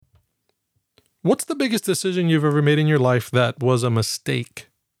What's the biggest decision you've ever made in your life that was a mistake?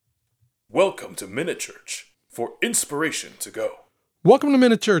 Welcome to Minute Church for inspiration to go. Welcome to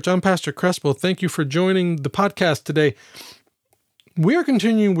Minute Church. I'm Pastor Crespo. Thank you for joining the podcast today. We are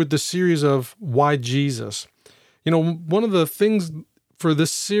continuing with the series of Why Jesus. One of the things for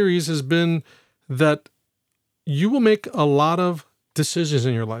this series has been that you will make a lot of decisions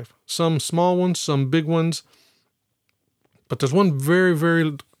in your life. Some small ones, some big ones. But there's one very,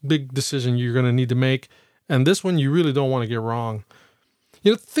 very big decision you're going to need to make. And this one you really don't want to get wrong.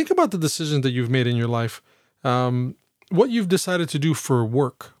 Think about the decisions that you've made in your life. What you've decided to do for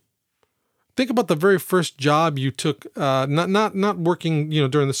work. Think about the very first job you took, not working,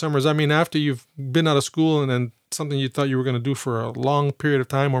 during the summers. I mean, after you've been out of school and then something you thought you were going to do for a long period of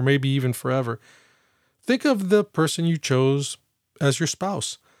time or maybe even forever. Think of the person you chose as your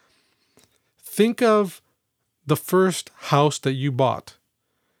spouse. Think of the first house that you bought.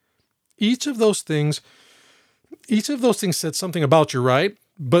 Each of those things said something about you, right?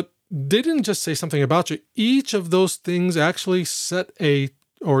 But they didn't just say something about you. Each of those things actually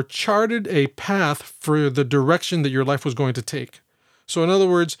charted a path for the direction that your life was going to take. So in other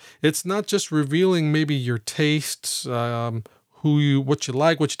words, it's not just revealing maybe your tastes, what you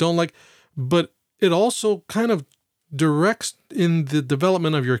like, what you don't like, but it also kind of directs in the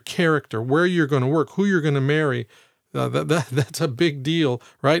development of your character, where you're going to work, who you're going to marry. That's a big deal,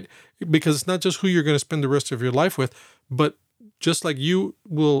 right? Because it's not just who you're going to spend the rest of your life with, but just like you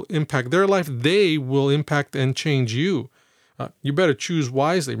will impact their life, they will impact and change you. You better choose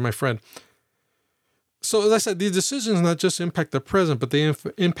wisely, my friend. So as I said, these decisions not just impact the present, but they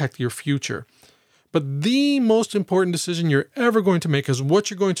impact your future. But the most important decision you're ever going to make is what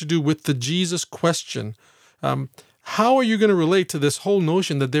you're going to do with the Jesus question. How are you going to relate to this whole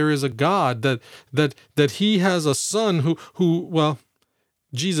notion that there is a God, that he has a son who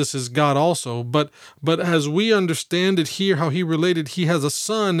Jesus is God also, but as we understand it here, how he related, he has a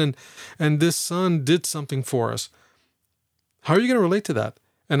son and this son did something for us. How are you going to relate to that?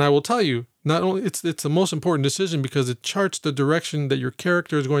 And I will tell you, not only it's the most important decision because it charts the direction that your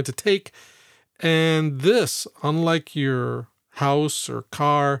character is going to take. And this, unlike your house or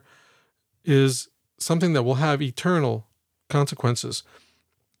car, is something that will have eternal consequences.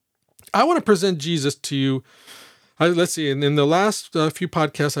 I want to present Jesus to you. Let's see, in the last few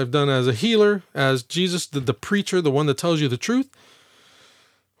podcasts I've done as a healer, as Jesus, the preacher, the one that tells you the truth.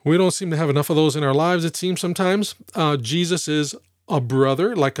 We don't seem to have enough of those in our lives, it seems sometimes. Jesus is a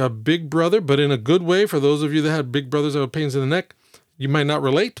brother, like a big brother, but in a good way. For those of you that had big brothers that have pains in the neck, you might not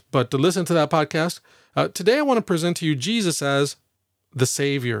relate, but to listen to that podcast. Today I want to present to you Jesus as the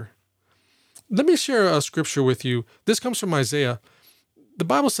Savior. Let me share a scripture with you. This comes from Isaiah. The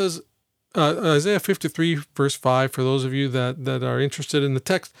Bible says, Isaiah 53, verse 5, for those of you that are interested in the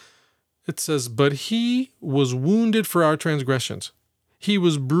text, it says, "But he was wounded for our transgressions. He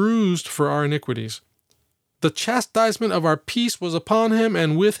was bruised for our iniquities. The chastisement of our peace was upon him,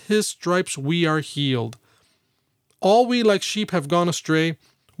 and with his stripes we are healed. All we like sheep have gone astray.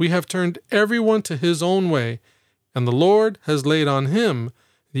 We have turned everyone to his own way, and the Lord has laid on him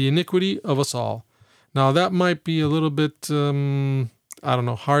the iniquity of us all." Now that might be a little bit,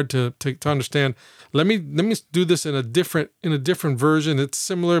 hard to understand. Let me do this in a different version. It's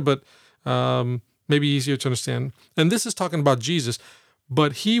similar, but maybe easier to understand. And this is talking about Jesus.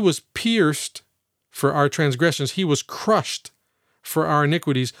 But he was pierced for our transgressions. He was crushed for our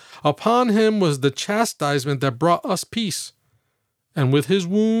iniquities. Upon him was the chastisement that brought us peace. And with his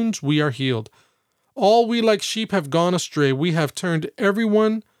wounds we are healed. All we like sheep have gone astray. We have turned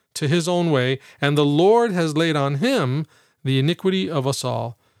everyone to his own way, and the Lord has laid on him the iniquity of us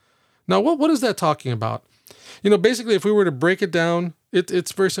all. Now, what is that talking about? Basically, if we were to break it down,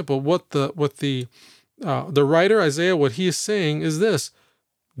 it's very simple. What the writer Isaiah, what he is saying is this: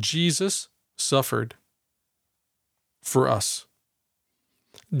 Jesus suffered for us.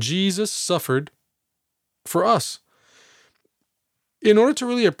 Jesus suffered for us. In order to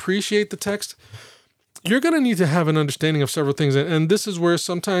really appreciate the text, you're going to need to have an understanding of several things. And this is where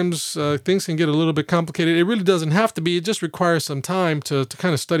sometimes things can get a little bit complicated. It really doesn't have to be. It just requires some time to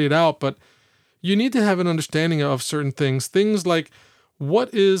kind of study it out. But you need to have an understanding of certain things. Things like,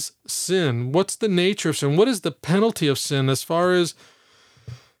 what is sin? What's the nature of sin? What is the penalty of sin as far as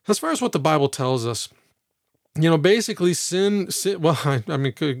what the Bible tells us? Basically sin,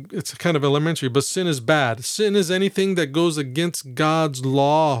 it's kind of elementary, but sin is bad. Sin is anything that goes against God's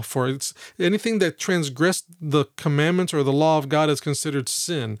law. It's anything that transgressed the commandments or the law of God is considered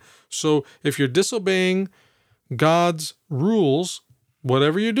sin. So if you're disobeying God's rules,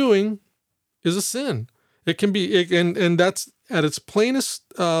 whatever you're doing is a sin. It can be, and that's at its plainest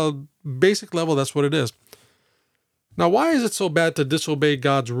basic level, that's what it is. Now, why is it so bad to disobey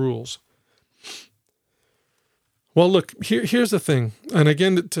God's rules? Well, look, here's the thing. And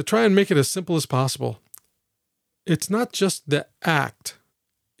again, to try and make it as simple as possible, it's not just the act.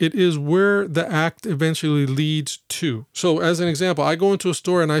 It is where the act eventually leads to. So as an example, I go into a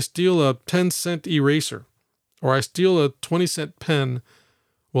store and I steal a 10-cent eraser, or I steal a 20-cent pen.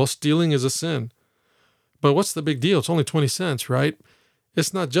 Well, stealing is a sin. But what's the big deal? It's only 20 cents, right?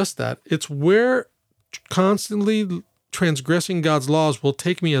 It's not just that. It's where constantly transgressing God's laws will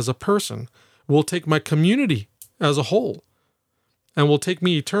take me as a person, will take my community as a whole, and will take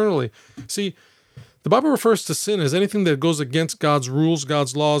me eternally. See, the Bible refers to sin as anything that goes against God's rules,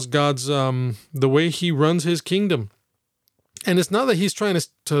 God's laws, God's the way he runs his kingdom. And it's not that he's trying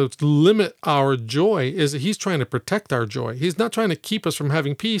to limit our joy, is that he's trying to protect our joy. He's not trying to keep us from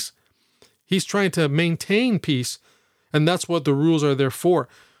having peace. He's trying to maintain peace, and that's what the rules are there for.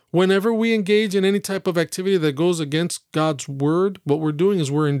 Whenever we engage in any type of activity that goes against God's word, what we're doing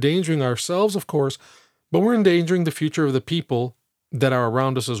is we're endangering ourselves, of course, but we're endangering the future of the people that are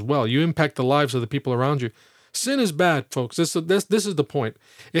around us as well. You impact the lives of the people around you. Sin is bad, folks. This is the point.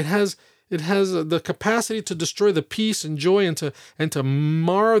 It has the capacity to destroy the peace and joy and to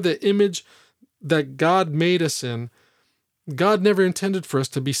mar the image that God made us in. God never intended for us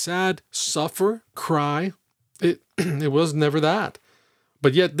to be sad, suffer, cry. It was never that.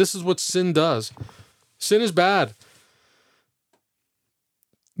 But yet this is what sin does. Sin is bad.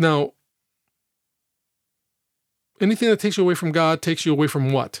 Now, anything that takes you away from God takes you away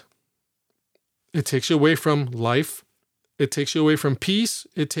from what? It takes you away from life. It takes you away from peace.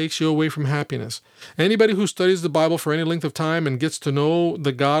 It takes you away from happiness. Anybody who studies the Bible for any length of time and gets to know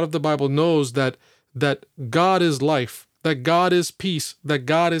the God of the Bible knows that God is life, that God is peace, that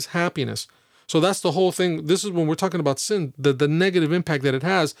God is happiness. So that's the whole thing. This is when we're talking about sin, the negative impact that it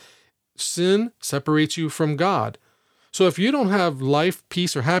has. Sin separates you from God. So if you don't have life,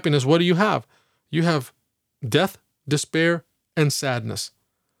 peace, or happiness, what do you have? You have death, despair, and sadness.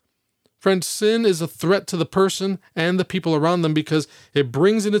 Friends, sin is a threat to the person and the people around them because it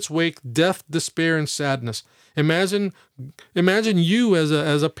brings in its wake death, despair, and sadness. Imagine you as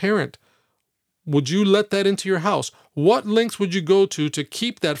a parent. Would you let that into your house? What lengths would you go to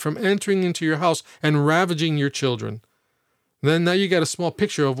keep that from entering into your house and ravaging your children? Then now you got a small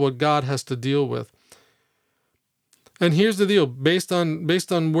picture of what God has to deal with. And here's the deal. Based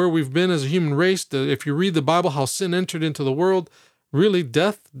on where we've been as a human race, if you read the Bible, how sin entered into the world, really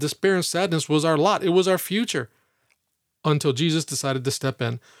death, despair, and sadness was our lot. It was our future until Jesus decided to step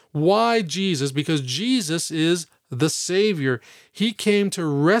in. Why Jesus? Because Jesus is the Savior. He came to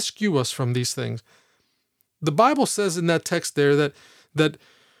rescue us from these things. The Bible says in that text there that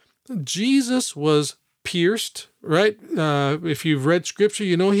Jesus was pierced, right? If you've read Scripture,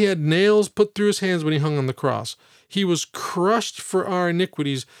 you know he had nails put through his hands when he hung on the cross. He was crushed for our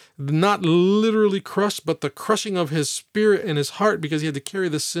iniquities, not literally crushed, but the crushing of his spirit and his heart because he had to carry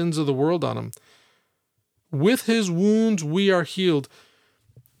the sins of the world on him. With his wounds, we are healed.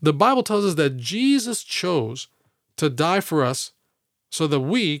 The Bible tells us that Jesus chose to die for us so that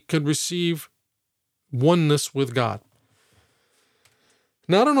we could receive oneness with God.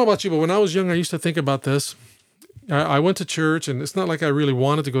 Now, I don't know about you, but when I was young, I used to think about this. I went to church, and it's not like I really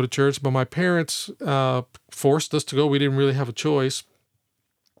wanted to go to church, but my parents forced us to go. We didn't really have a choice.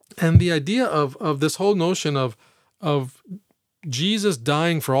 And the idea of this whole notion of Jesus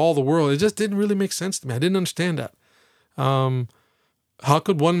dying for all the world, it just didn't really make sense to me. I didn't understand that. How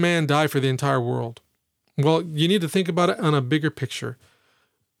could one man die for the entire world? Well, you need to think about it on a bigger picture.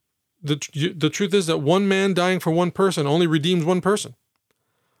 The truth is that one man dying for one person only redeems one person.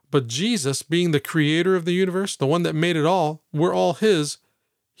 But Jesus, being the creator of the universe, the one that made it all, we're all his,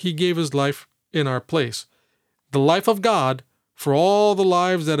 he gave his life in our place. The life of God for all the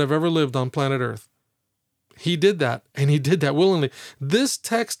lives that have ever lived on planet Earth. He did that, and he did that willingly. This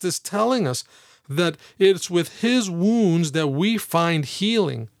text is telling us that it's with his wounds that we find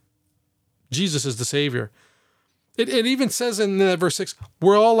healing. Jesus is the Savior. It even says in verse 6,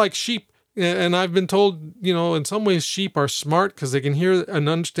 we're all like sheep. And I've been told, in some ways sheep are smart because they can hear and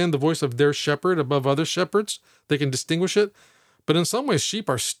understand the voice of their shepherd above other shepherds. They can distinguish it. But in some ways, sheep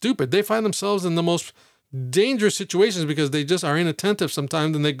are stupid. They find themselves in the most dangerous situations because they just are inattentive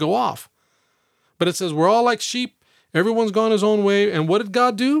sometimes and they go off. But it says, we're all like sheep. Everyone's gone his own way. And what did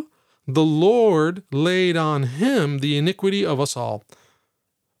God do? The Lord laid on him the iniquity of us all.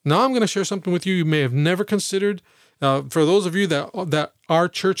 Now I'm going to share something with you you may have never considered. For those of you that are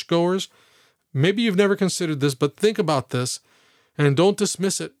churchgoers, maybe you've never considered this, but think about this and don't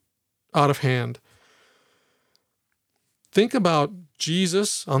dismiss it out of hand. Think about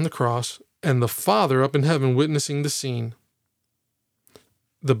Jesus on the cross and the Father up in heaven witnessing the scene.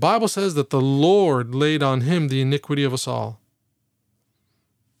 The Bible says that the Lord laid on him the iniquity of us all.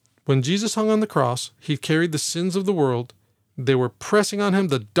 When Jesus hung on the cross, he carried the sins of the world. They were pressing on him.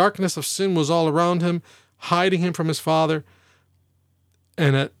 The darkness of sin was all around him, hiding him from his Father.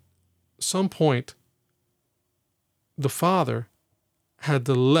 And at some point, the Father had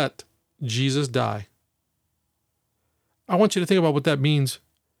to let Jesus die. I want you to think about what that means.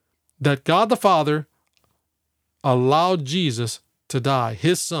 That God the Father allowed Jesus to die,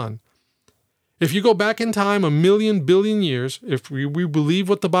 his Son. If you go back in time 1,000,000 billion years, if we believe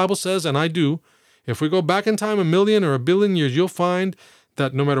what the Bible says, and I do, if we go back in time 1,000,000 or 1,000,000,000 years, you'll find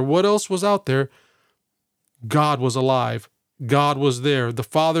that no matter what else was out there, God was alive. God was there. The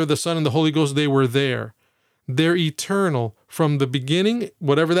Father, the Son, and the Holy Ghost, they were there. They're eternal from the beginning,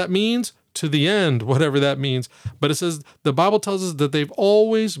 whatever that means, to the end, whatever that means. But it says, the Bible tells us that they've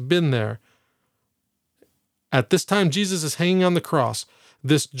always been there. At this time, Jesus is hanging on the cross.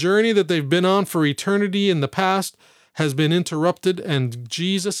 This journey that they've been on for eternity in the past has been interrupted, and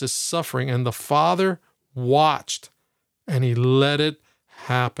Jesus is suffering, and the Father watched, and he let it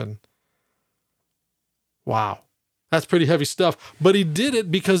happen. Wow. That's pretty heavy stuff. But he did it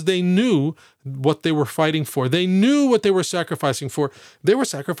because they knew what they were fighting for. They knew what they were sacrificing for. They were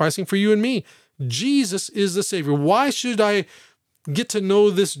sacrificing for you and me. Jesus is the Savior. Why should I get to know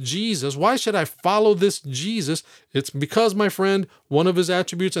this Jesus? Why should I follow this Jesus? It's because, my friend, one of his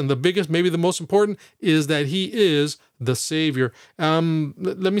attributes, and the biggest, maybe the most important, is that he is the Savior.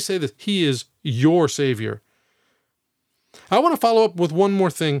 Let me say this. He is your Savior. I want to follow up with one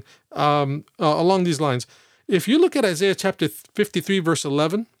more thing along these lines. If you look at Isaiah chapter 53, verse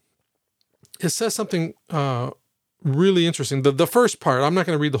 11, it says something really interesting. The first part, I'm not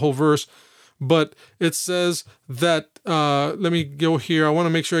going to read the whole verse, but it says that, let me go here. I want to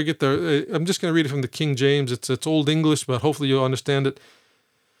make sure I get there. I'm just going to read it from the King James. It's Old English, but hopefully you'll understand it.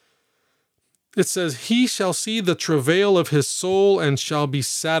 It says, "He shall see the travail of his soul and shall be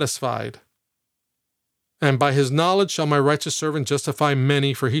satisfied. And by his knowledge shall my righteous servant justify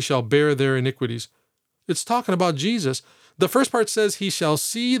many, for he shall bear their iniquities." It's talking about Jesus. The first part says, "He shall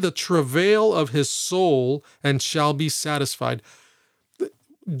see the travail of his soul and shall be satisfied."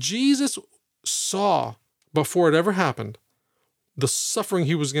 Jesus saw, before it ever happened, the suffering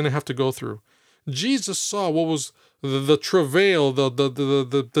he was going to have to go through. Jesus saw what was the travail,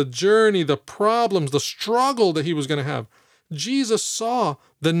 the journey, the problems, the struggle that he was going to have. Jesus saw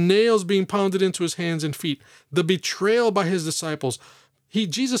the nails being pounded into his hands and feet, the betrayal by his disciples.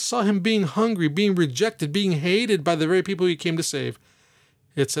 Jesus saw him being hungry, being rejected, being hated by the very people he came to save.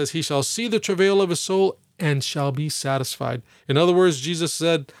 It says, "He shall see the travail of his soul and shall be satisfied." In other words, Jesus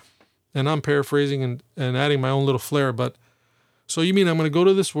said, and I'm paraphrasing and adding my own little flair, but so you mean I'm going to go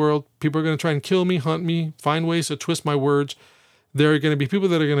to this world, people are going to try and kill me, hunt me, find ways to twist my words. There are going to be people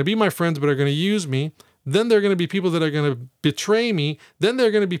that are going to be my friends but are going to use me. Then there are going to be people that are going to betray me. Then there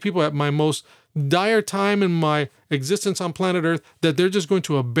are going to be people at my most dire time in my existence on planet Earth that they're just going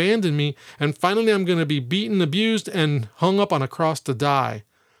to abandon me. And finally, I'm going to be beaten, abused, and hung up on a cross to die.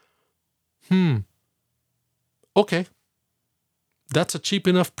 Okay. That's a cheap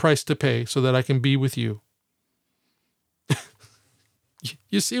enough price to pay so that I can be with you.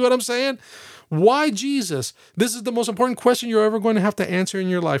 You see what I'm saying? Why Jesus? This is the most important question you're ever going to have to answer in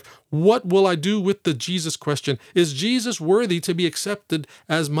your life. What will I do with the Jesus question? Is Jesus worthy to be accepted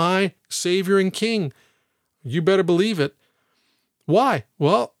as my Savior and King? You better believe it. Why?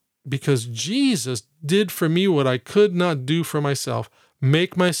 Well, because Jesus did for me what I could not do for myself,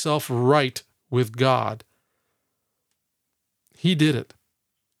 make myself right with God. He did it.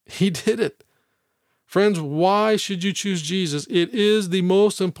 He did it. Friends, why should you choose Jesus? It is the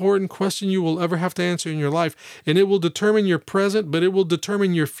most important question you will ever have to answer in your life, and it will determine your present, but it will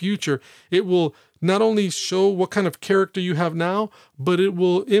determine your future. It will not only show what kind of character you have now, but it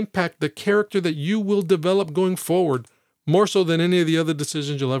will impact the character that you will develop going forward, more so than any of the other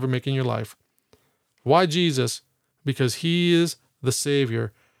decisions you'll ever make in your life. Why Jesus? Because he is the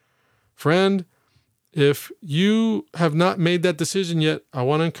Savior. Friend, if you have not made that decision yet, I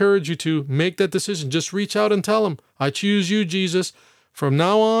want to encourage you to make that decision. Just reach out and tell him, "I choose you, Jesus. From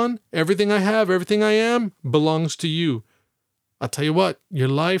now on, everything I have, everything I am belongs to you." I'll tell you what, your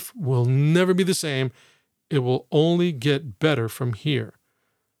life will never be the same. It will only get better from here.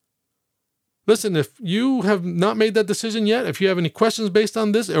 Listen, if you have not made that decision yet, if you have any questions based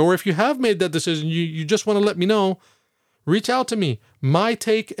on this, or if you have made that decision, you just want to let me know, reach out to me,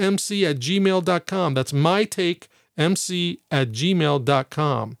 mytakemc@gmail.com. That's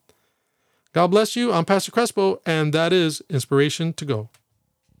mytakemc@gmail.com. God bless you. I'm Pastor Crespo, and that is Inspiration to Go.